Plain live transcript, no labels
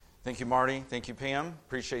Thank you, Marty. Thank you, Pam.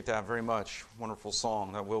 Appreciate that very much. Wonderful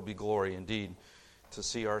song. That will be glory indeed to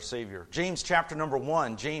see our Savior. James chapter number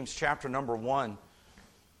 1. James chapter number 1.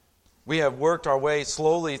 We have worked our way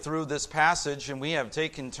slowly through this passage, and we have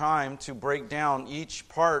taken time to break down each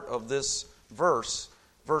part of this verse.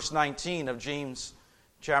 Verse 19 of James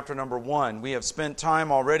chapter number 1. We have spent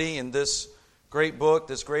time already in this great book,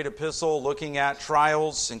 this great epistle, looking at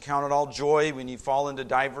trials and count it all joy when you fall into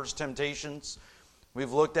diverse temptations.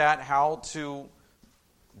 We've looked at how to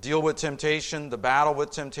deal with temptation, the battle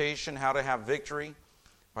with temptation, how to have victory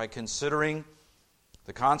by considering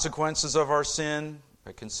the consequences of our sin,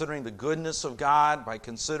 by considering the goodness of God, by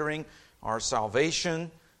considering our salvation,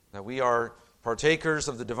 that we are partakers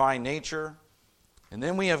of the divine nature. And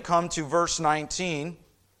then we have come to verse 19,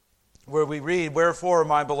 where we read, "Wherefore,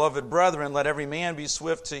 my beloved brethren, let every man be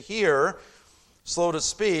swift to hear, slow to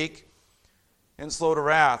speak, and slow to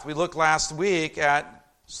wrath." We looked last week at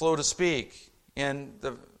slow to speak, and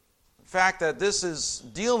the fact that this is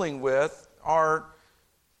dealing with our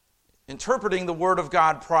interpreting the Word of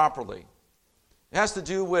God properly. It has to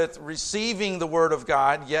do with receiving the Word of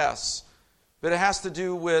God, yes, but it has to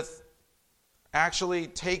do with actually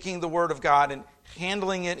taking the Word of God and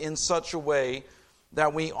handling it in such a way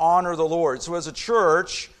that we honor the Lord. So as a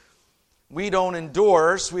church, we don't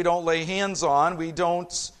endorse, we don't lay hands on, we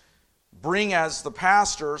don't bring as the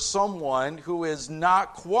pastor someone who is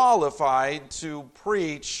not qualified to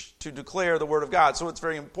preach, to declare the Word of God. So it's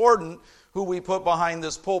very important who we put behind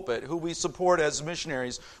this pulpit, who we support as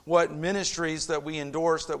missionaries, what ministries that we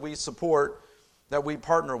endorse, that we support, that we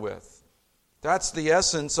partner with. That's the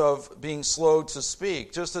essence of being slow to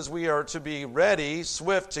speak. Just as we are to be ready,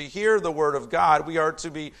 swift to hear the Word of God, we are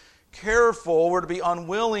to be careful, we're to be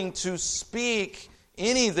unwilling to speak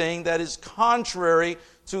anything that is contrary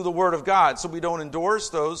to the Word of God. So we don't endorse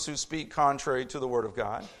those who speak contrary to the Word of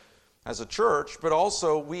God as a church, but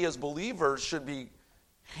also we as believers should be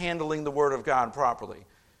handling the Word of God properly.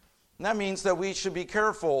 And that means that we should be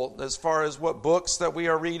careful as far as what books that we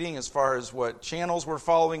are reading, as far as what channels we're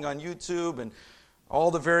following on YouTube, and all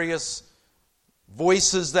the various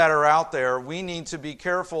voices that are out there. We need to be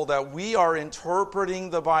careful that we are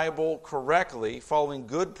interpreting the Bible correctly, following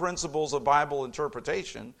good principles of Bible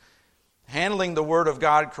interpretation, handling the Word of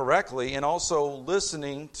God correctly, and also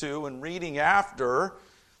listening to and reading after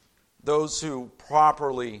those who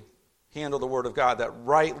properly handle the Word of God, that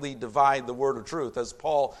rightly divide the word of truth. As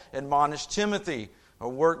Paul admonished Timothy, a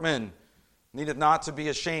workman needed not to be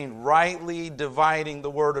ashamed, rightly dividing the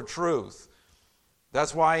word of truth.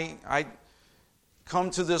 That's why I come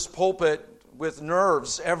to this pulpit with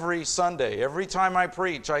nerves every Sunday. Every time I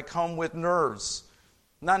preach, I come with nerves.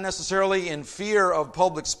 Not necessarily in fear of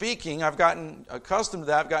public speaking. I've gotten accustomed to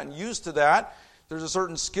that. I've gotten used to that. There's a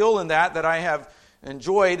certain skill in that I have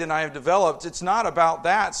enjoyed and I have developed. It's not about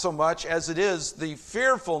that so much as it is the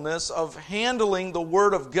fearfulness of handling the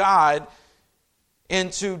Word of God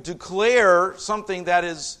and to declare something that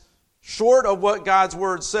is short of what God's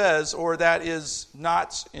Word says, or that is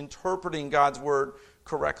not interpreting God's Word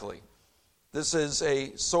correctly. This is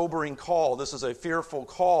a sobering call. This is a fearful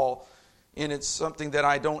call, and it's something that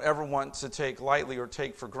I don't ever want to take lightly or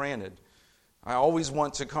take for granted. I always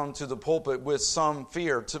want to come to the pulpit with some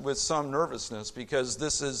fear, with some nervousness, because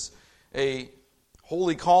this is a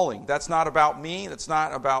holy calling. That's not about me. It's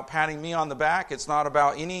not about patting me on the back. It's not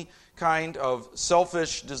about any kind of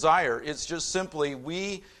selfish desire. It's just simply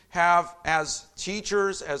we have, as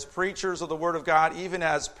teachers, as preachers of the Word of God, even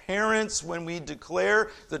as parents, when we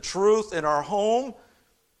declare the truth in our home,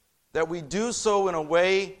 that we do so in a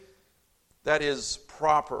way that is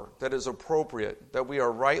proper, that is appropriate, that we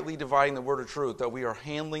are rightly dividing the word of truth, that we are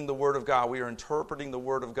handling the Word of God, we are interpreting the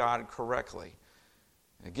Word of God correctly.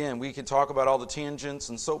 Again, we can talk about all the tangents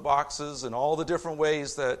and soapboxes and all the different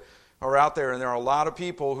ways that are out there, and there are a lot of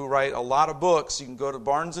people who write a lot of books. You can go to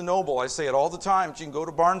Barnes & Noble, I say it all the time, you can go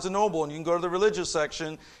to Barnes & Noble and you can go to the religious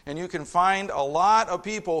section and you can find a lot of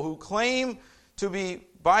people who claim to be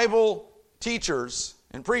Bible teachers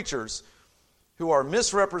and preachers who are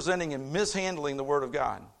misrepresenting and mishandling the Word of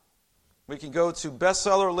God. We can go to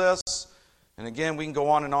bestseller lists, and again, we can go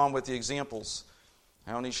on and on with the examples.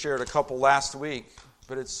 I only shared a couple last week,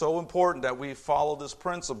 but it's so important that we follow this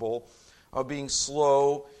principle of being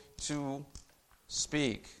slow to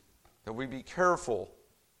speak, that we be careful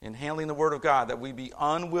in handling the Word of God, that we be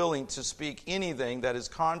unwilling to speak anything that is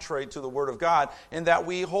contrary to the Word of God, and that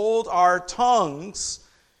we hold our tongues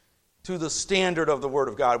to the standard of the Word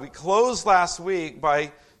of God. We closed last week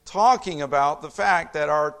by talking about the fact that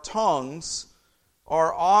our tongues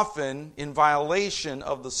are often in violation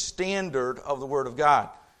of the standard of the Word of God.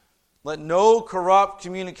 Let no corrupt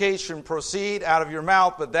communication proceed out of your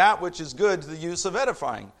mouth, but that which is good to the use of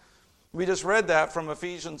edifying. We just read that from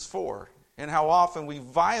Ephesians 4, and how often we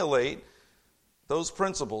violate those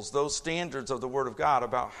principles, those standards of the Word of God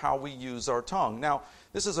about how we use our tongue. Now,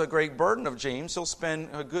 this is a great burden of James. He'll spend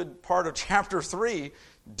a good part of chapter 3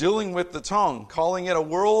 dealing with the tongue, calling it a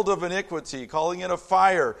world of iniquity, calling it a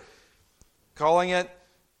fire, calling it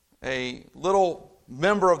a little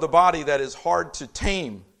member of the body that is hard to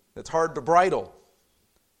tame, that's hard to bridle.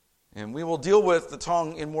 And we will deal with the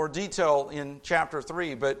tongue in more detail in chapter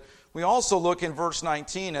 3, but we also look in verse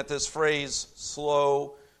 19 at this phrase,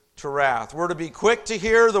 slow to wrath. We're to be quick to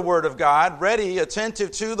hear the Word of God, ready,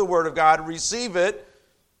 attentive to the Word of God, receive it.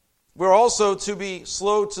 We're also to be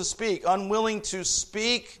slow to speak, unwilling to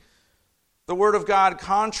speak the Word of God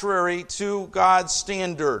contrary to God's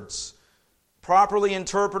standards, properly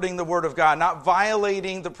interpreting the Word of God, not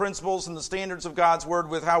violating the principles and the standards of God's Word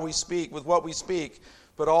with how we speak, with what we speak,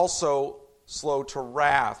 but also slow to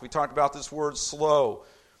wrath. We talked about this word slow,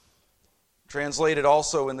 translated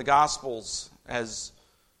also in the Gospels as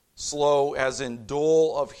slow as in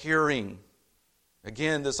dull of hearing.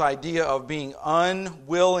 Again, this idea of being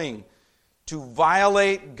unwilling to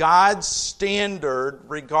violate God's standard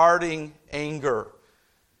regarding anger,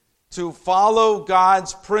 to follow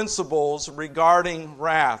God's principles regarding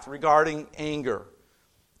wrath, regarding anger.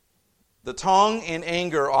 The tongue and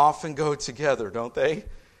anger often go together, don't they?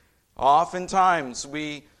 Oftentimes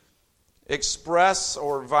we express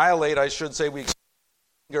or violate, I should say, we express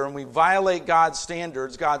anger and we violate God's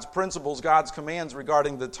standards, God's principles, God's commands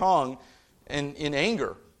regarding the tongue and in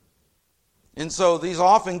anger. And so these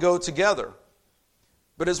often go together.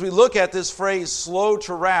 But as we look at this phrase, slow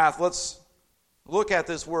to wrath, let's look at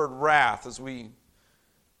this word wrath as we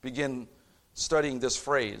begin studying this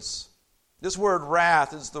phrase. This word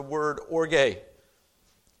wrath is the word orge. It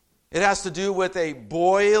has to do with a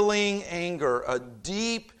boiling anger, a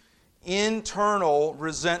deep internal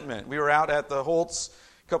resentment. We were out at the Holtz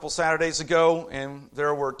a couple Saturdays ago, and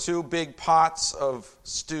there were 2 big pots of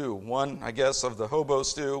stew. One, I guess, of the hobo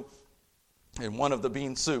stew, and one of the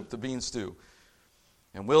bean soup, the bean stew.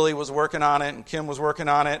 And Willie was working on it, and Kim was working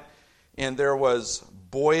on it, and there was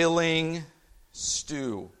boiling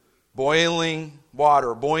stew, boiling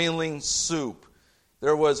water, boiling soup.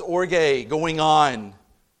 There was orge going on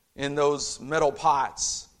in those metal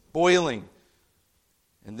pots, boiling.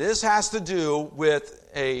 And this has to do with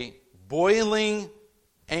a boiling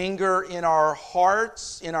anger in our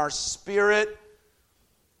hearts, in our spirit,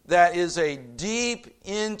 that is a deep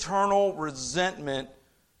internal resentment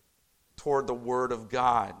toward the Word of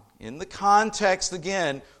God. In the context,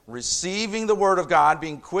 again, receiving the Word of God,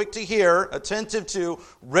 being quick to hear, attentive to,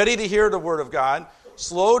 ready to hear the Word of God,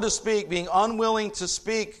 slow to speak, being unwilling to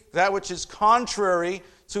speak that which is contrary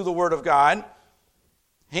to the Word of God,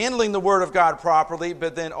 handling the Word of God properly,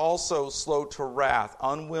 but then also slow to wrath,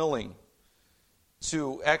 unwilling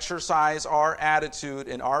to exercise our attitude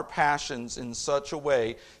and our passions in such a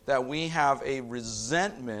way that we have a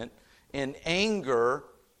resentment and anger,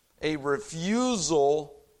 a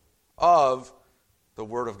refusal of the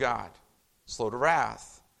Word of God. Slow to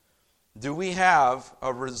wrath. Do we have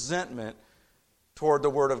a resentment toward the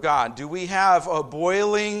Word of God? Do we have a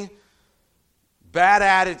boiling, bad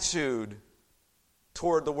attitude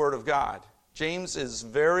toward the Word of God? James is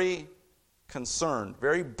very concerned,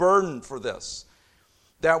 very burdened for this.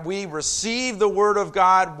 That we receive the Word of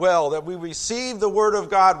God well, that we receive the Word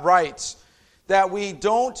of God right, that we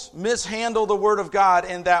don't mishandle the Word of God,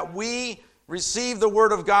 and that we receive the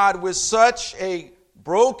Word of God with such a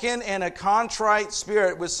broken and a contrite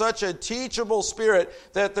spirit, with such a teachable spirit,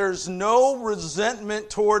 that there's no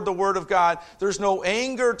resentment toward the Word of God, there's no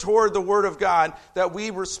anger toward the Word of God, that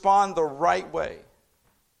we respond the right way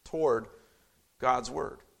toward God's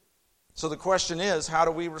Word. So the question is, how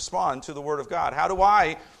do we respond to the Word of God? How do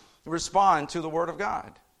I respond to the Word of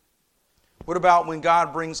God? What about when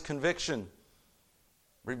God brings conviction,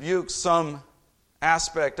 rebukes some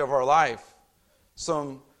aspect of our life,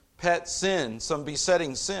 some pet sin, some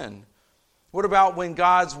besetting sin? What about when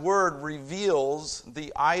God's Word reveals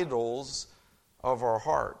the idols of our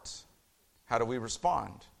heart? How do we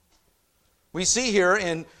respond? We see here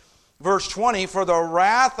in Verse 20, for the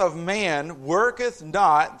wrath of man worketh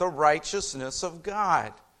not the righteousness of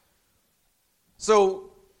God. So,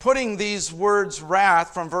 putting these words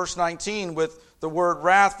wrath from verse 19 with the word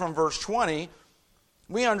wrath from verse 20,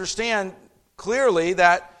 we understand clearly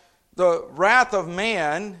that the wrath of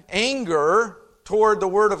man, anger toward the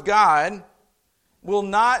Word of God, will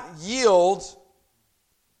not yield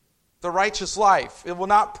the righteous life. It will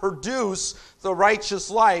not produce the righteous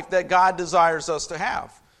life that God desires us to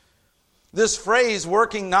have. This phrase,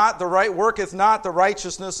 worketh not the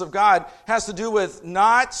righteousness of God, has to do with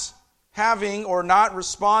not having or not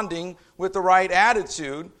responding with the right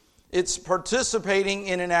attitude. It's participating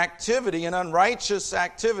in an activity, an unrighteous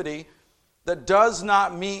activity, that does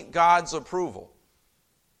not meet God's approval.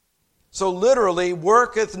 So literally,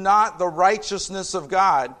 worketh not the righteousness of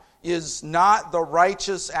God is not the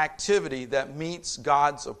righteous activity that meets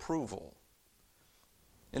God's approval.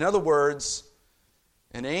 In other words,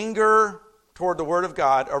 an anger toward the Word of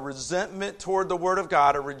God, a resentment toward the Word of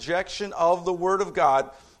God, a rejection of the Word of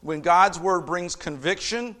God, when God's Word brings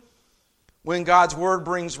conviction, when God's Word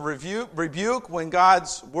brings rebuke, when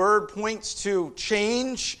God's Word points to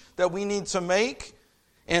change that we need to make,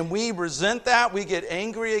 and we resent that, we get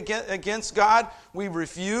angry against God, we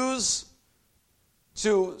refuse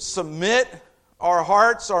to submit our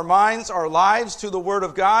hearts, our minds, our lives to the Word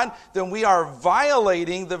of God, then we are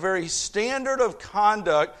violating the very standard of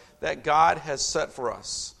conduct that God has set for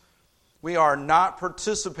us. We are not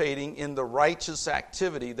participating in the righteous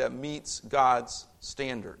activity that meets God's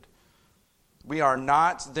standard. We are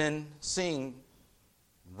not then seeing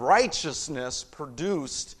righteousness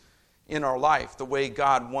produced in our life the way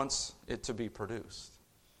God wants it to be produced.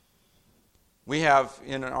 We have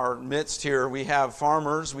in our midst here, we have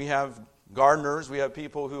farmers, we have gardeners, we have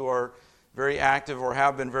people who are very active or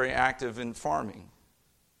have been very active in farming.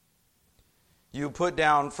 You put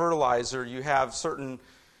down fertilizer, you have certain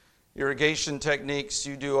irrigation techniques,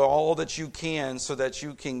 you do all that you can so that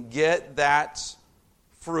you can get that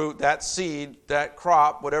fruit, that seed, that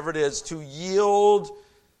crop, whatever it is, to yield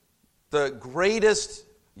the greatest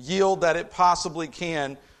yield that it possibly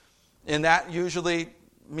can. And that usually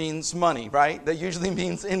means money, right? That usually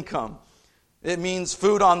means income. It means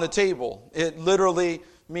food on the table. It literally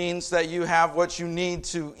means that you have what you need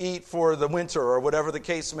to eat for the winter or whatever the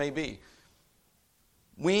case may be.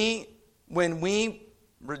 When we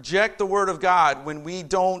reject the Word of God, when we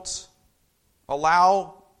don't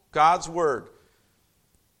allow God's Word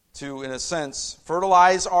to, in a sense,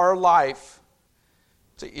 fertilize our life,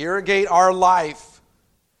 to irrigate our life,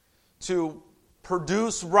 to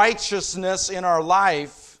produce righteousness in our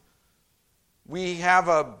life, we have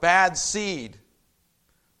a bad seed.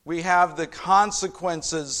 We have the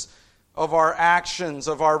consequences of our actions,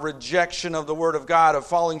 of our rejection of the Word of God, of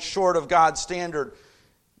falling short of God's standard.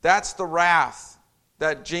 That's the wrath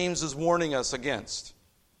that James is warning us against.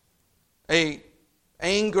 A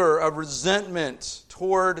anger, a resentment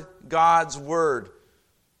toward God's Word.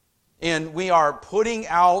 And we are putting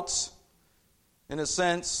out, in a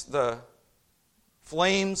sense, the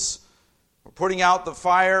flames. We're putting out the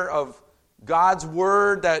fire of God's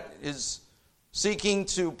Word that is seeking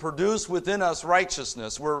to produce within us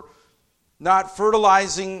righteousness. We're not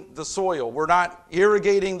fertilizing the soil. We're not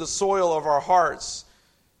irrigating the soil of our hearts.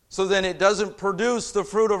 So then it doesn't produce the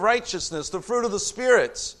fruit of righteousness, the fruit of the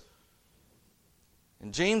Spirit.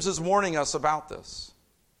 And James is warning us about this.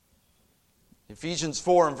 Ephesians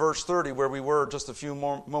 4 and verse 30, where we were just a few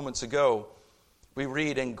moments ago, we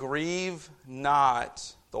read, "And grieve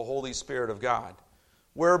not the Holy Spirit of God,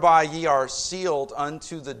 whereby ye are sealed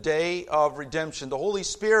unto the day of redemption." The Holy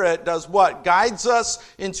Spirit does what? Guides us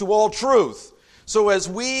into all truth. So as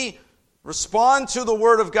we respond to the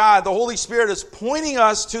Word of God, the Holy Spirit is pointing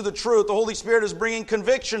us to the truth. The Holy Spirit is bringing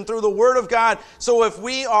conviction through the Word of God. So if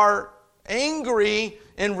we are angry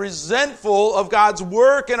and resentful of God's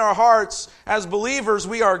work in our hearts as believers,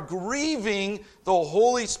 we are grieving the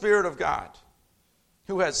Holy Spirit of God,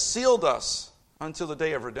 who has sealed us until the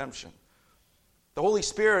day of redemption. The Holy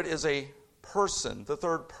Spirit is a person, the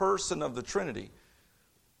third person of the Trinity.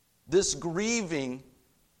 This grieving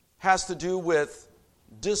has to do with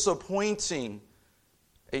disappointing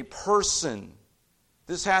a person.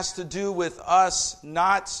 This has to do with us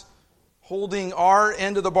not holding our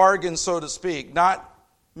end of the bargain, so to speak, not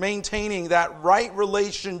maintaining that right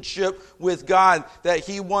relationship with God that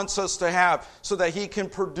He wants us to have so that He can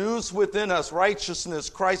produce within us righteousness,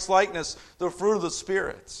 Christ-likeness, the fruit of the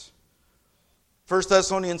Spirit. 1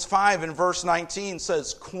 Thessalonians 5 and verse 19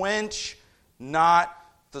 says, "Quench not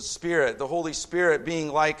the Spirit." The Holy Spirit being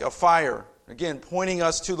like a fire. Again, pointing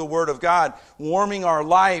us to the Word of God, warming our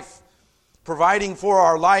life, providing for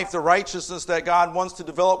our life the righteousness that God wants to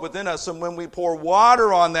develop within us. And when we pour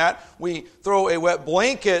water on that, we throw a wet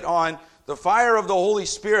blanket on the fire of the Holy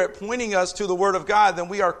Spirit, pointing us to the Word of God, then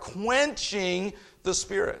we are quenching the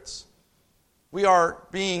spirits. We are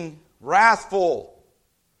being wrathful.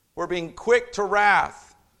 We're being quick to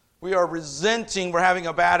wrath. We are resenting. We're having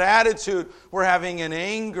a bad attitude. We're having an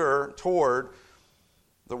anger toward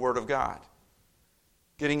the Word of God.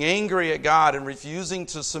 Getting angry at God and refusing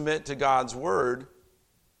to submit to God's Word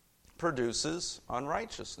produces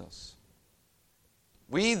unrighteousness.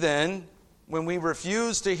 We then, when we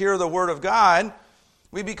refuse to hear the word of God,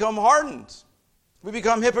 we become hardened. We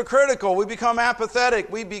become hypocritical. We become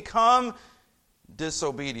apathetic. We become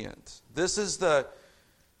disobedient. This is the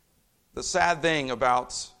sad thing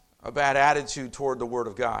about a bad attitude toward the word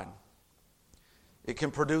of God. It can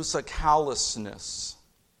produce a callousness.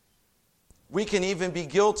 We can even be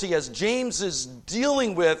guilty, as James is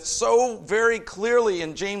dealing with so very clearly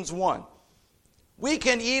in James 1. We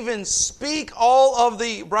can even speak all of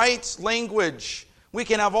the right language. We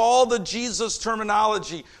can have all the Jesus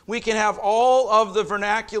terminology. We can have all of the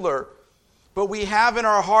vernacular. But we have in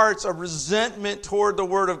our hearts a resentment toward the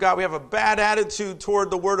Word of God. We have a bad attitude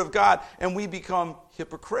toward the Word of God, and we become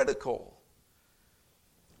hypocritical.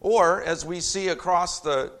 Or, as we see across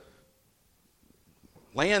the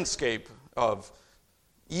landscape of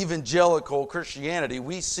evangelical Christianity,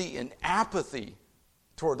 we see an apathy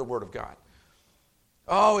toward the Word of God.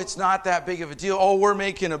 Oh, it's not that big of a deal. Oh, we're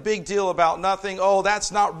making a big deal about nothing. Oh,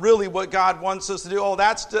 that's not really what God wants us to do. Oh,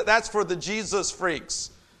 that's for the Jesus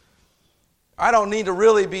freaks. I don't need to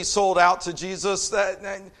really be sold out to Jesus.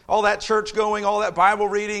 All that church going, all that Bible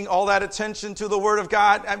reading, all that attention to the Word of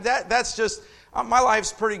God, that's just, my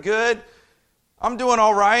life's pretty good. I'm doing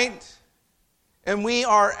all right. And we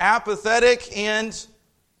are apathetic and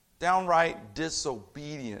downright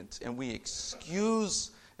disobedient. And we excuse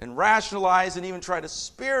and rationalize and even try to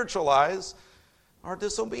spiritualize our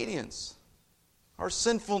disobedience, our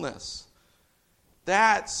sinfulness.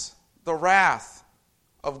 That's the wrath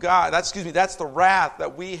of God. That's the wrath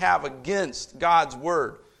that we have against God's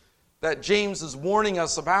word that James is warning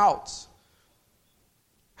us about.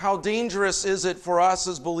 How dangerous is it for us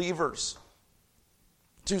as believers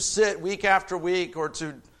to sit week after week, or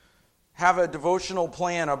to have a devotional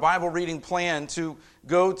plan, a Bible reading plan, to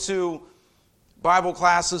go to Bible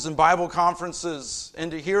classes and Bible conferences,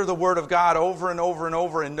 and to hear the Word of God over and over and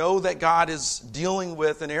over, and know that God is dealing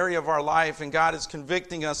with an area of our life, and God is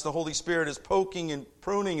convicting us, the Holy Spirit is poking and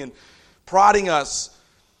pruning and prodding us,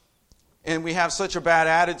 and we have such a bad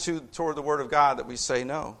attitude toward the Word of God that we say,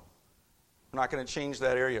 no, we're not going to change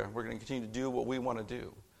that area. We're going to continue to do what we want to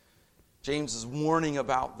do. James is warning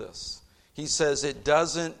about this. He says it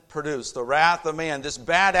doesn't produce the wrath of man. This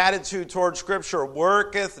bad attitude toward Scripture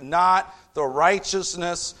worketh not the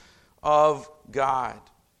righteousness of God.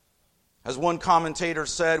 As one commentator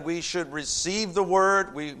said, we should receive the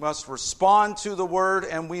Word, we must respond to the Word,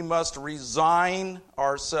 and we must resign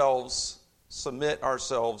ourselves, submit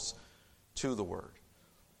ourselves to the Word.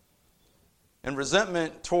 And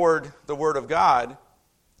resentment toward the Word of God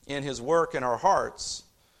in His work in our hearts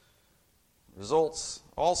results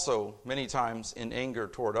also many times in anger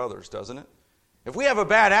toward others, doesn't it? If we have a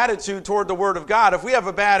bad attitude toward the Word of God, if we have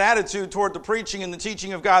a bad attitude toward the preaching and the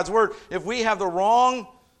teaching of God's Word, if we have the wrong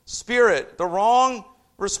spirit, the wrong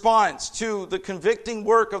response to the convicting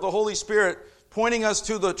work of the Holy Spirit pointing us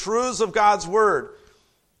to the truths of God's Word,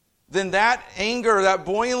 then that anger, that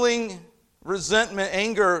boiling resentment,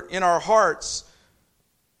 anger in our hearts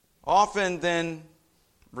often then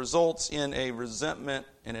results in a resentment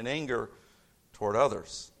and an anger toward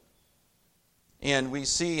others. And we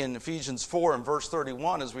see in Ephesians 4 and verse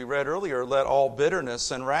 31, as we read earlier, let all bitterness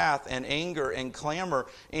and wrath and anger and clamor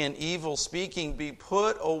and evil speaking be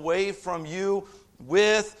put away from you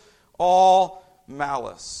with all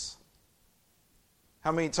malice.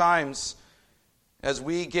 How many times, as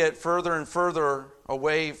we get further and further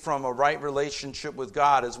away from a right relationship with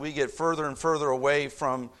God, as we get further and further away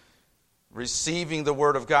from receiving the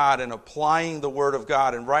Word of God and applying the Word of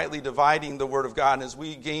God and rightly dividing the Word of God, and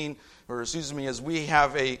as we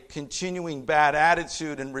have a continuing bad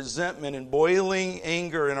attitude and resentment and boiling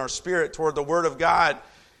anger in our spirit toward the Word of God,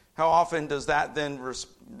 how often does that then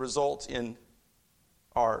result in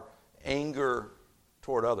our anger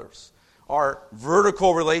toward others? Our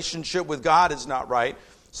vertical relationship with God is not right,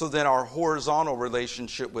 so then our horizontal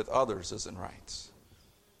relationship with others isn't right.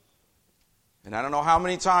 And I don't know how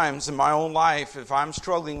many times in my own life, if I'm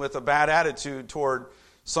struggling with a bad attitude toward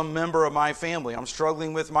some member of my family, I'm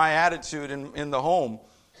struggling with my attitude in the home,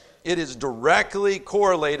 it is directly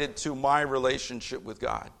correlated to my relationship with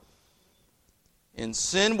God. And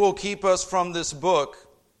sin will keep us from this book,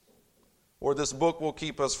 or this book will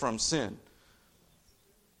keep us from sin.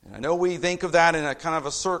 And I know we think of that in a kind of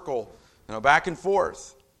a circle, back and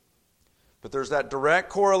forth. But there's that direct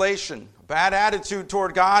correlation. A bad attitude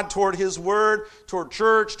toward God, toward His Word, toward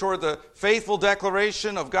church, toward the faithful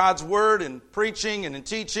declaration of God's Word in preaching and in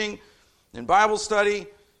teaching, in Bible study,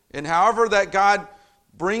 and however that God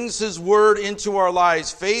brings His Word into our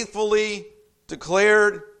lives, faithfully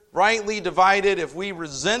declared, rightly divide it, if we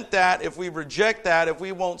resent that, if we reject that, if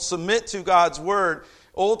we won't submit to God's word,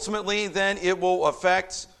 ultimately then it will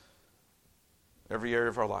affect every area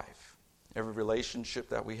of our life, every relationship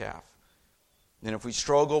that we have. And if we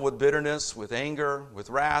struggle with bitterness, with anger, with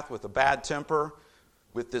wrath, with a bad temper,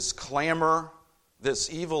 with this clamor,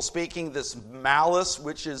 this evil speaking, this malice,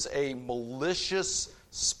 which is a malicious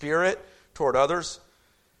spirit toward others,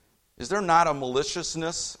 is there not a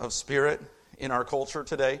maliciousness of spirit in our culture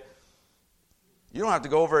today? You don't have to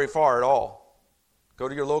go very far at all. Go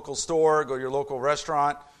to your local store, go to your local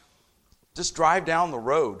restaurant. Just drive down the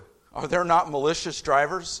road. Are there not malicious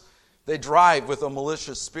drivers? They drive with a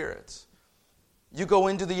malicious spirit. You go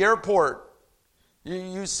into the airport.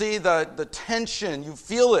 You see the tension. You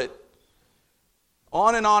feel it.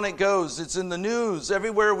 On and on it goes. It's in the news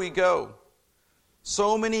everywhere we go.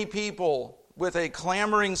 So many people with a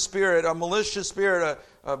clamoring spirit, a malicious spirit,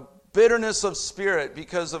 a bitterness of spirit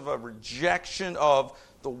because of a rejection of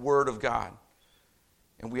the Word of God.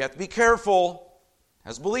 And we have to be careful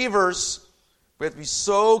as believers. We have to be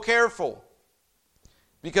so careful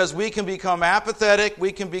because we can become apathetic,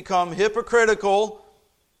 we can become hypocritical,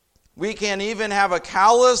 we can even have a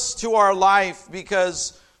callous to our life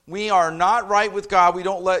because we are not right with God. We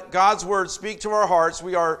don't let God's Word speak to our hearts.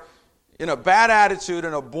 We are in a bad attitude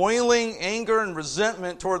and a boiling anger and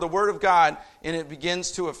resentment toward the Word of God, and it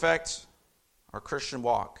begins to affect our Christian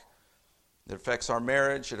walk. It affects our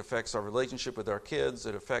marriage, it affects our relationship with our kids,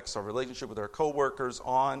 it affects our relationship with our co-workers,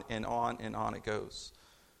 on and on and on it goes.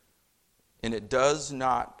 And it does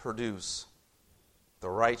not produce the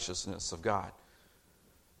righteousness of God.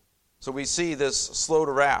 So we see this slow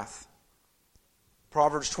to wrath.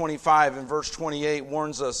 Proverbs 25 and verse 28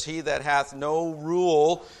 warns us, "He that hath no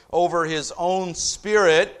rule over his own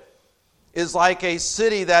spirit is like a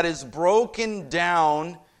city that is broken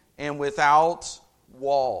down and without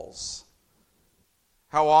walls."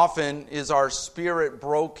 How often is our spirit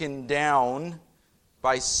broken down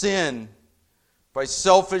by sin, by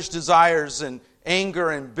selfish desires and anger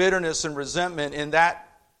and bitterness and resentment? And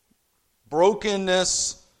that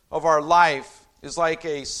brokenness of our life is like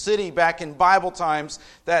a city back in Bible times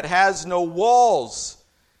that has no walls.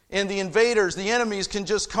 And the invaders, the enemies, can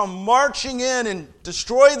just come marching in and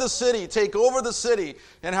destroy the city, take over the city.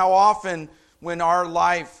 And how often when our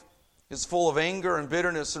life is full of anger and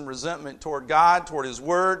bitterness and resentment toward God, toward His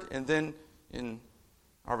Word, and then in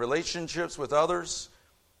our relationships with others,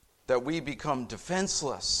 that we become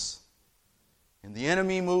defenseless. And the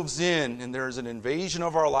enemy moves in, and there is an invasion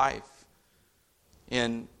of our life.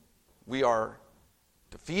 And we are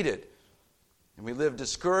defeated. And we live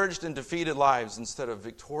discouraged and defeated lives instead of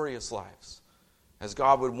victorious lives, as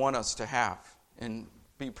God would want us to have, and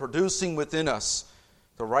be producing within us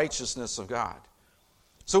the righteousness of God.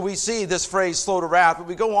 So we see this phrase, slow to wrath, but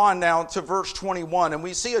we go on now to verse 21, and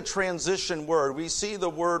we see a transition word. We see the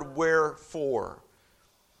word wherefore.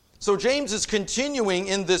 So James is continuing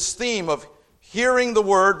in this theme of hearing the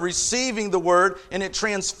word, receiving the word, and it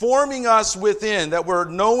transforming us within, that we're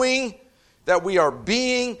knowing, that we are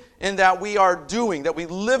being, and that we are doing, that we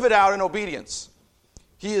live it out in obedience.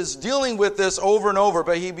 He is dealing with this over and over,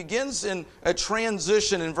 but he begins in a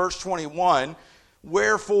transition in verse 21.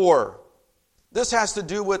 Wherefore? This has to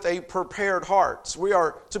do with a prepared heart. We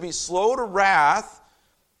are to be slow to wrath,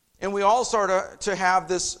 and we also are to have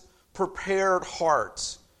this prepared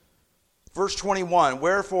heart. Verse 21,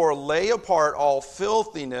 "Wherefore lay apart all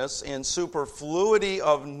filthiness and superfluity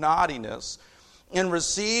of naughtiness, and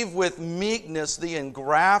receive with meekness the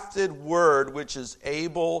engrafted word which is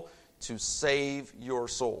able to save your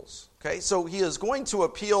souls." Okay, so he is going to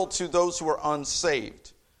appeal to those who are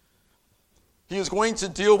unsaved. He is going to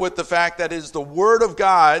deal with the fact that it is the Word of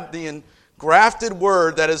God, the engrafted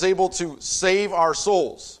Word, that is able to save our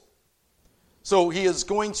souls. So he is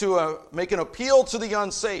going to make an appeal to the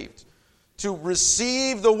unsaved to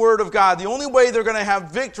receive the Word of God. The only way they're going to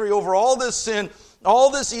have victory over all this sin,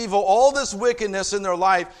 all this evil, all this wickedness in their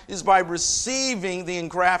life is by receiving the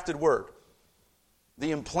engrafted Word,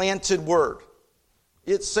 the implanted Word.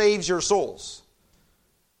 It saves your souls.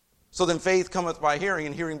 So then faith cometh by hearing,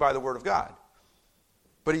 and hearing by the Word of God.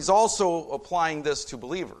 But he's also applying this to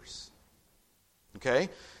believers. Okay?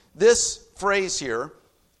 This phrase here,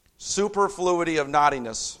 superfluity of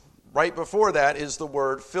naughtiness, right before that is the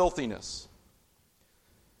word filthiness.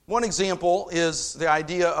 One example is the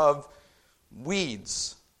idea of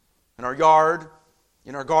weeds in our yard,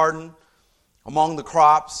 in our garden, among the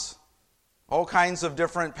crops, all kinds of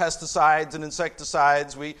different pesticides and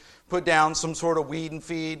insecticides. We put down some sort of weed and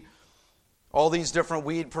feed, all these different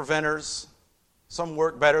weed preventers. Some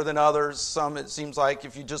work better than others. Some, it seems like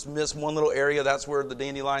if you just miss one little area, that's where the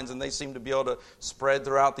dandelions, and they seem to be able to spread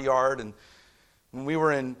throughout the yard. And when we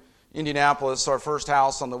were in Indianapolis, our first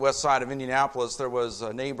house on the west side of Indianapolis, there was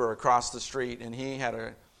a neighbor across the street, and he had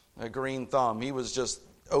a green thumb. He was just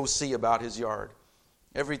OC about his yard.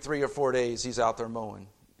 Every 3 or 4 days, he's out there mowing.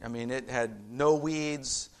 I mean, it had no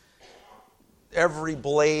weeds. Every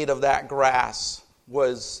blade of that grass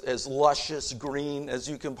was as luscious green as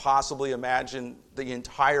you can possibly imagine the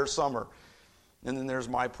entire summer. And then there's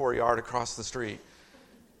my poor yard across the street.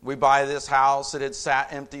 We buy this house. It had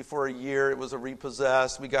sat empty for a year. It was a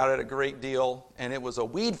repossessed. We got it at a great deal. And it was a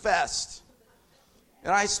weed fest.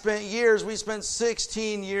 And we spent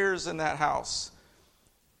 16 years in that house.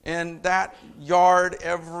 And that yard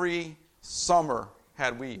every summer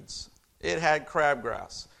had weeds. It had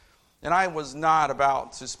crabgrass. And I was not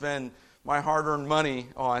about to spend my hard-earned money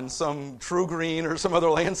on some True Green or some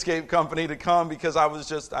other landscape company to come because I was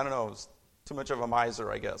just, I was too much of a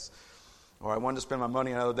miser, I guess. Or I wanted to spend my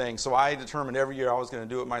money on other things. So I determined every year I was going to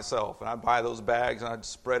do it myself. And I'd buy those bags and I'd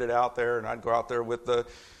spread it out there and I'd go out there with the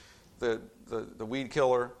weed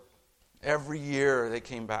killer. Every year they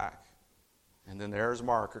came back. And then there's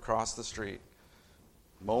Mark across the street.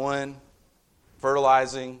 Mowing,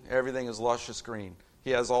 fertilizing, everything is luscious green.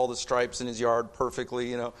 He has all the stripes in his yard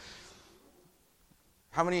perfectly,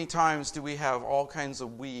 How many times do we have all kinds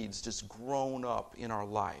of weeds just grown up in our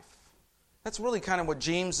life? That's really kind of what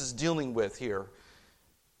James is dealing with here.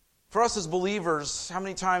 For us as believers, how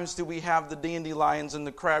many times do we have the dandelions and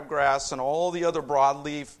the crabgrass and all the other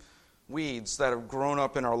broadleaf weeds that have grown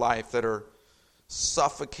up in our life that are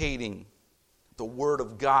suffocating the Word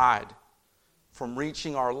of God from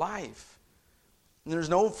reaching our life? And there's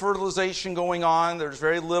no fertilization going on. There's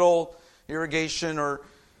very little irrigation or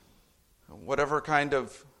whatever kind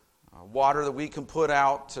of water that we can put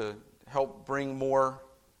out to help bring more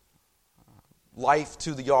life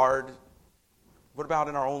to the yard. What about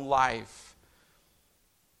in our own life?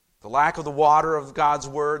 The lack of the water of God's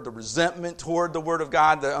Word, the resentment toward the Word of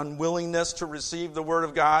God, the unwillingness to receive the Word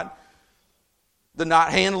of God, the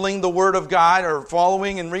not handling the Word of God or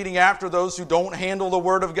following and reading after those who don't handle the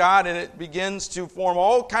Word of God, and it begins to form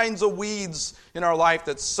all kinds of weeds in our life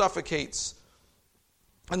that suffocates.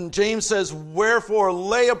 And James says, wherefore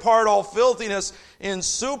lay apart all filthiness and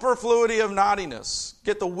superfluity of naughtiness.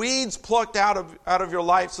 Get the weeds plucked out of your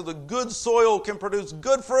life so the good soil can produce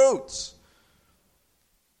good fruits.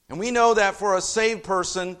 And we know that for a saved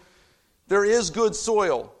person, there is good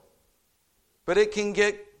soil. But it can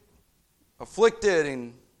get afflicted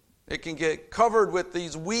and it can get covered with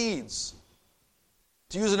these weeds.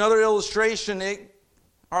 To use another illustration,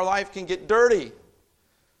 our life can get dirty.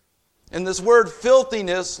 And this word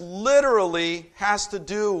filthiness literally has to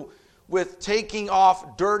do with taking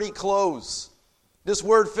off dirty clothes. This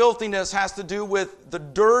word filthiness has to do with the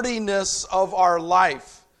dirtiness of our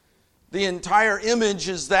life. The entire image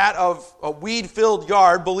is that of a weed-filled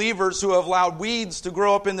yard, believers who have allowed weeds to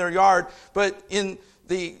grow up in their yard. But in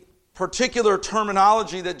the particular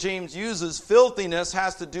terminology that James uses, filthiness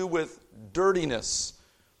has to do with dirtiness.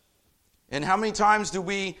 And how many times do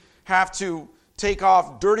we have to take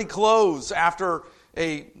off dirty clothes after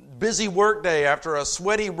a busy work day, after a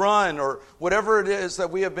sweaty run, or whatever it is that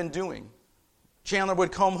we have been doing? Chandler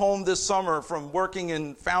would come home this summer from working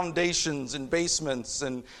in foundations and basements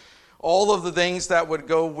and all of the things that would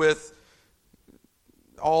go with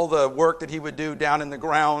all the work that he would do down in the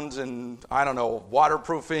ground and,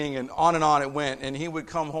 waterproofing and on it went. And he would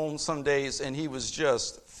come home some days and he was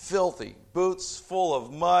just filthy. Boots full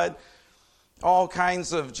of mud, all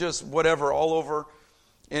kinds of just whatever all over.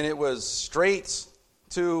 And it was straight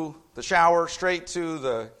to the shower, straight to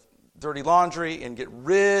the dirty laundry, and get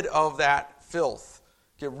rid of that filth.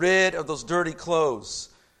 Get rid of those dirty clothes.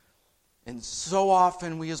 And so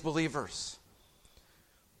often we as believers,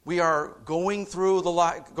 we are going through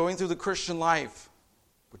the Christian life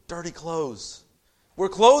with dirty clothes. We're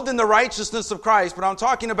clothed in the righteousness of Christ, but I'm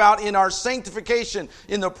talking about in our sanctification,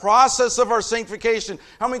 in the process of our sanctification.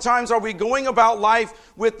 How many times are we going about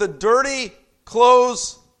life with the dirty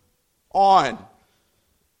clothes on?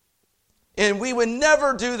 And we would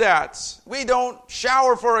never do that. We don't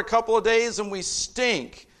shower for a couple of days and we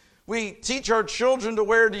stink. We teach our children to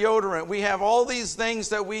wear deodorant. We have all these things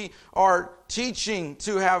that we are teaching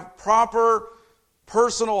to have proper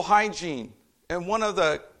personal hygiene. And one of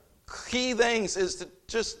the key things is to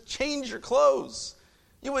just change your clothes.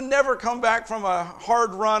 You would never come back from a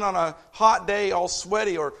hard run on a hot day all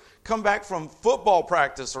sweaty, or come back from football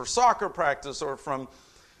practice or soccer practice or from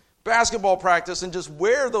basketball practice and just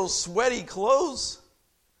wear those sweaty clothes.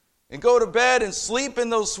 and go to bed and sleep in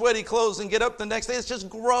those sweaty clothes and get up the next day. It's just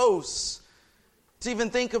gross to even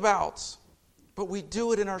think about. But we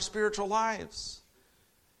do it in our spiritual lives.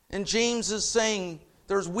 And James is saying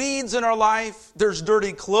there's weeds in our life, there's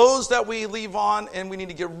dirty clothes that we leave on, and we need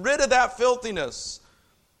to get rid of that filthiness.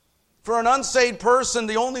 For an unsaved person,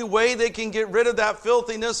 the only way they can get rid of that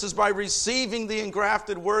filthiness is by receiving the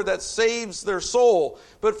engrafted word that saves their soul.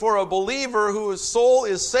 But for a believer whose soul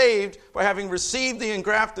is saved by having received the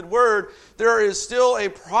engrafted word, there is still a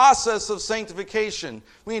process of sanctification.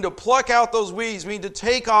 We need to pluck out those weeds. We need to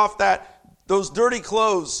take off those dirty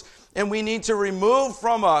clothes. And we need to remove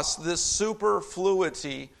from us this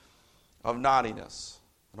superfluity of naughtiness.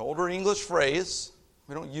 An older English phrase.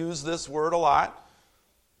 We don't use this word a lot.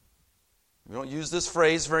 We don't use this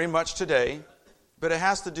phrase very much today. But it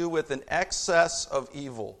has to do with an excess of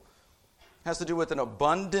evil. It has to do with an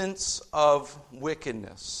abundance of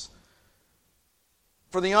wickedness.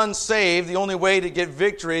 For the unsaved, the only way to get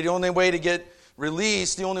victory, the only way to get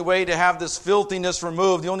released, the only way to have this filthiness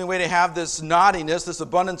removed, the only way to have this naughtiness, this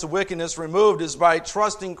abundance of wickedness removed is by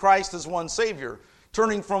trusting Christ as one Savior,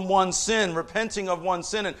 turning from one sin, repenting of one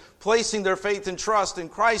sin, and placing their faith and trust in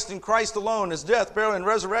Christ alone, His death, burial, and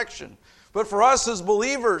resurrection. But for us as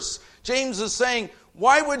believers, James is saying,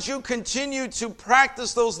 why would you continue to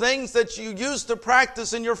practice those things that you used to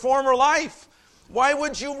practice in your former life? Why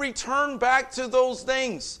would you return back to those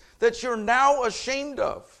things that you're now ashamed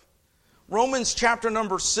of? Romans chapter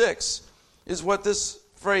number 6 is what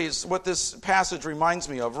this passage reminds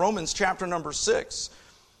me of. Romans chapter number 6.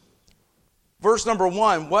 Verse number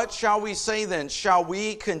 1, what shall we say then? Shall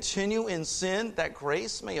we continue in sin that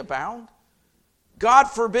grace may abound? God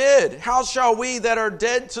forbid. How shall we that are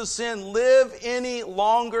dead to sin live any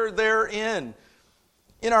longer therein?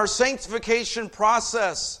 In our sanctification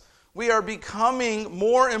process, we are becoming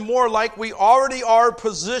more and more like we already are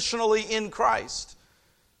positionally in Christ.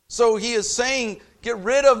 So he is saying, get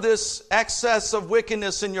rid of this excess of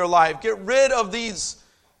wickedness in your life. Get rid of these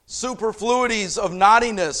superfluities of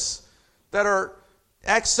naughtiness that are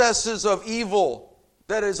excesses of evil,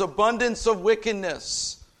 that is abundance of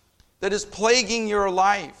wickedness, that is plaguing your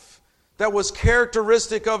life, that was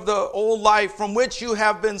characteristic of the old life from which you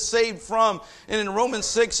have been saved from. And in Romans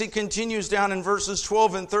 6, he continues down in verses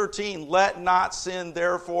 12 and 13, let not sin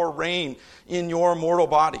therefore reign in your mortal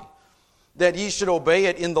body, that ye should obey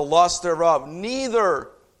it in the lust thereof. Neither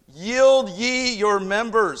yield ye your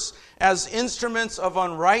members as instruments of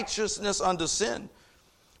unrighteousness unto sin,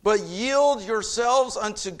 but yield yourselves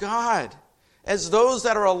unto God as those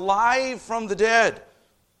that are alive from the dead,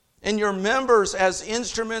 and your members as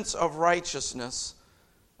instruments of righteousness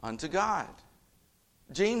unto God.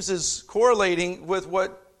 James is correlating with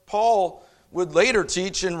what Paul would later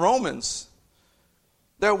teach in Romans,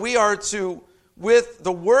 that we are to, with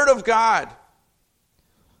the Word of God,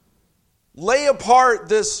 lay apart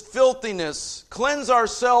this filthiness, cleanse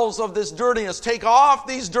ourselves of this dirtiness, take off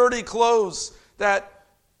these dirty clothes that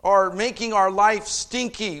are making our life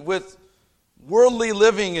stinky with worldly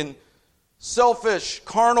living and selfish,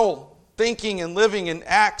 carnal thinking and living and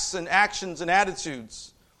acts and actions and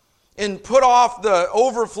attitudes, and put off the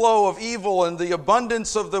overflow of evil and the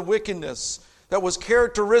abundance of the wickedness that was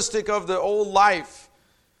characteristic of the old life,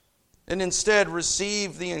 and instead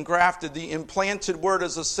receive the engrafted, the implanted word.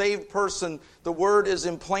 As a saved person, the word is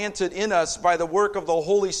implanted in us by the work of the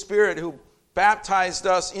Holy Spirit who baptized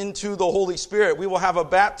us into the Holy Spirit. We will have a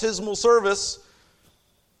baptismal service,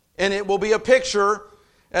 and it will be a picture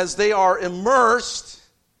as they are immersed.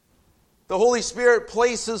 The Holy Spirit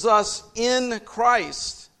places us in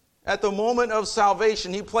Christ at the moment of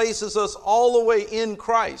salvation. He places us all the way in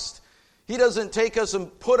Christ. He doesn't take us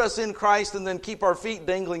and put us in Christ and then keep our feet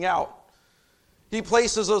dangling out. He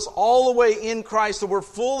places us all the way in Christ, so we're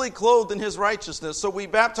fully clothed in His righteousness. So we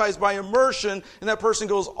baptize by immersion, and that person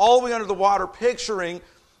goes all the way under the water, picturing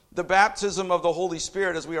the baptism of the Holy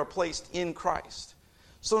Spirit as we are placed in Christ.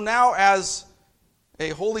 So now, as a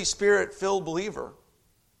Holy Spirit-filled believer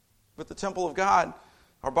with the temple of God,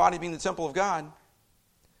 our body being the temple of God,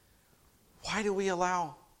 why do we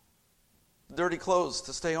allow dirty clothes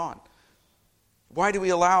to stay on? Why do we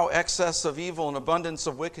allow excess of evil and abundance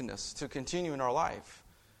of wickedness to continue in our life?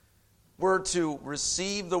 We're to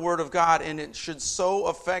receive the Word of God, and it should so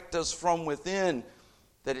affect us from within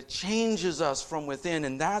that it changes us from within.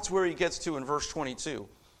 And that's where he gets to in verse 22.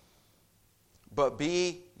 But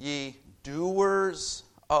be ye doers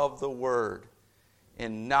of the word,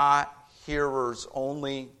 and not hearers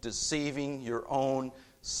only, deceiving your own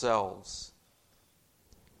selves.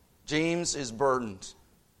 James is burdened.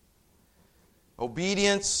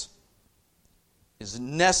 Obedience is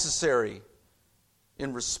necessary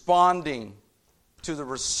in responding to the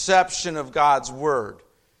reception of God's Word.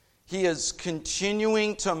 He is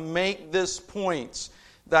continuing to make this point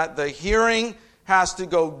that the hearing has to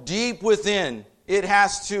go deep within. It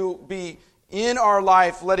has to be in our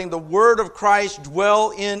life, letting the Word of Christ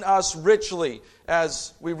dwell in us richly,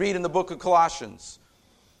 as we read in the book of Colossians.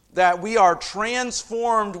 That we are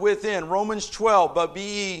transformed within. Romans 12, but be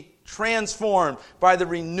ye transformed by the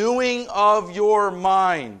renewing of your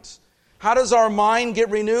mind. How does our mind get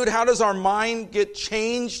renewed? How does our mind get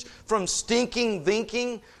changed from stinking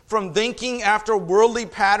thinking, from thinking after worldly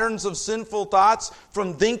patterns of sinful thoughts,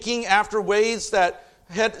 from thinking after ways that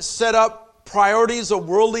had set up priorities of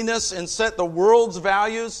worldliness and set the world's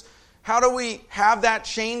values? How do we have that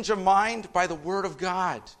change of mind? By the Word of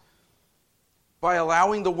God. By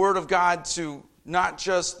allowing the Word of God to not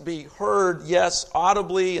just be heard, yes,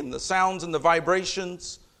 audibly, and the sounds and the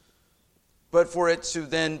vibrations, but for it to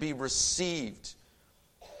then be received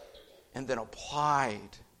and then applied,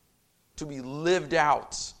 to be lived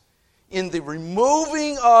out in the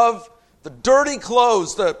removing of the dirty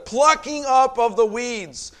clothes, the plucking up of the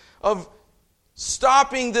weeds, of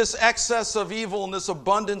stopping this excess of evil and this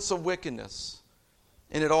abundance of wickedness.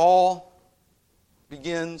 And it all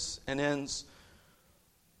begins and ends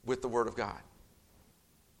with the Word of God.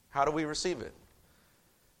 How do we receive it?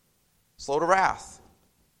 Slow to wrath.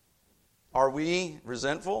 Are we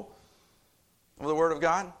resentful of the Word of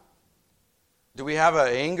God? Do we have an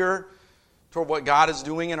anger toward what God is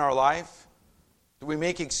doing in our life? Do we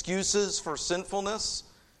make excuses for sinfulness?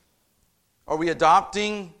 Are we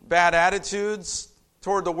adopting bad attitudes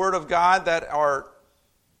toward the Word of God that are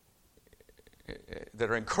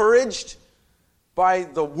encouraged by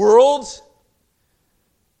the world?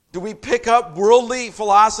 Do we pick up worldly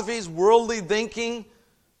philosophies, worldly thinking,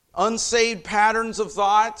 unsaved patterns of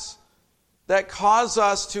thoughts that cause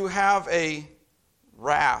us to have a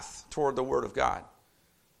wrath toward the Word of God?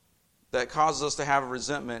 That causes us to have a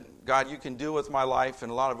resentment. God, you can deal with my life in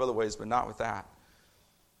a lot of other ways, but not with that.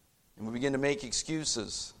 And we begin to make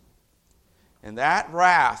excuses. And that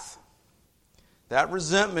wrath, that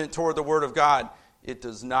resentment toward the Word of God, it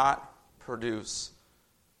does not produce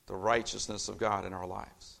the righteousness of God in our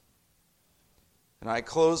lives. And I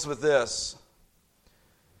close with this.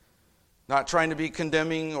 Not trying to be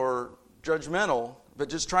condemning or judgmental, but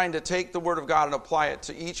just trying to take the Word of God and apply it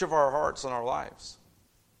to each of our hearts and our lives.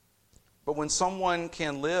 But when someone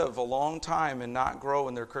can live a long time and not grow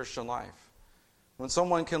in their Christian life, when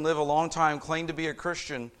someone can live a long time, claim to be a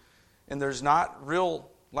Christian, and there's not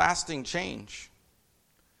real lasting change,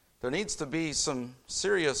 there needs to be some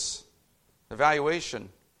serious evaluation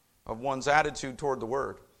of one's attitude toward the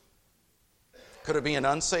Word. Could it be an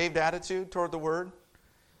unsaved attitude toward the Word?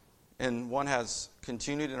 And one has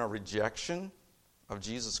continued in a rejection of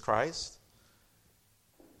Jesus Christ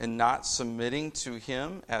and not submitting to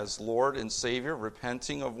Him as Lord and Savior,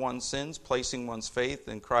 repenting of one's sins, placing one's faith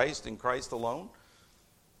in Christ alone?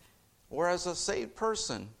 Or as a saved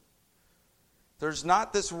person, there's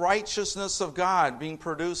not this righteousness of God being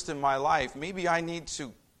produced in my life. Maybe I need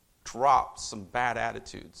to drop some bad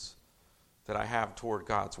attitudes that I have toward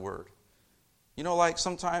God's Word. You know, like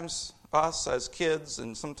sometimes us as kids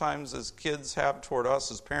and sometimes as kids have toward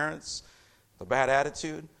us as parents, the bad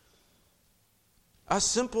attitude. A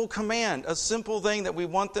simple command, a simple thing that we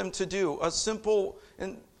want them to do, a simple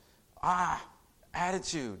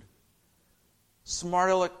attitude. Smart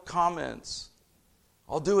aleck comments.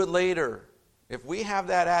 I'll do it later. If we have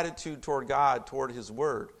that attitude toward God, toward His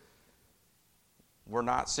Word, we're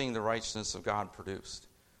not seeing the righteousness of God produced.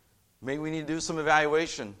 Maybe we need to do some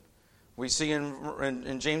evaluation. We see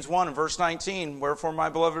in James 1 and verse 19, wherefore, my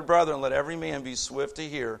beloved brethren, let every man be swift to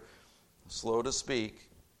hear, slow to speak,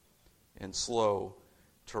 and slow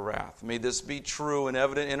to wrath. May this be true and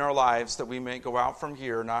evident in our lives, that we may go out from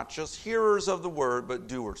here, not just hearers of the Word, but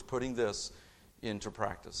doers, putting this into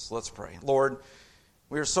practice. Let's pray. Lord,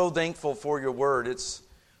 we are so thankful for your Word. It's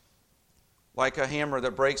like a hammer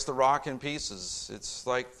that breaks the rock in pieces. It's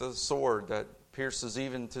like the sword that pierces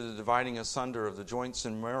even to the dividing asunder of the joints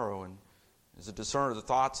and marrow, and is a discerner of the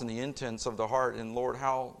thoughts and the intents of the heart. And Lord,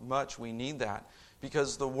 how much we need that.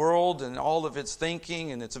 Because the world and all of its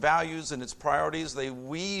thinking and its values and its priorities, they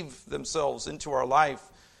weave themselves into our life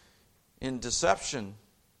in deception.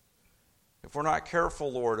 If we're not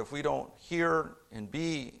careful, Lord, if we don't hear and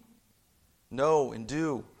know and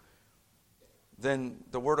do, then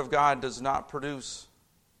the Word of God does not produce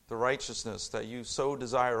the righteousness that you so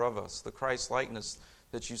desire of us, the Christ-likeness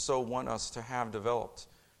that you so want us to have developed,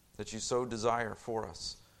 that you so desire for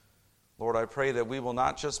us. Lord, I pray that we will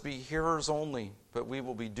not just be hearers only, but we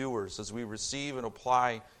will be doers as we receive and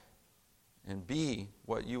apply and be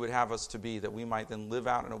what you would have us to be, that we might then live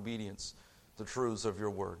out in obedience the truths of your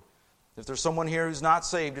word. If there's someone here who's not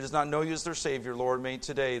saved, who does not know you as their Savior, Lord, may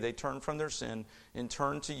today they turn from their sin and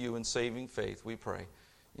turn to you in saving faith, we pray.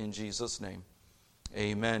 In Jesus' name,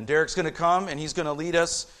 amen. Derek's going to come and he's going to lead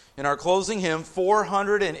us in our closing hymn,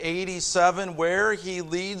 487, Where He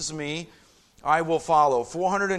Leads Me, I Will Follow.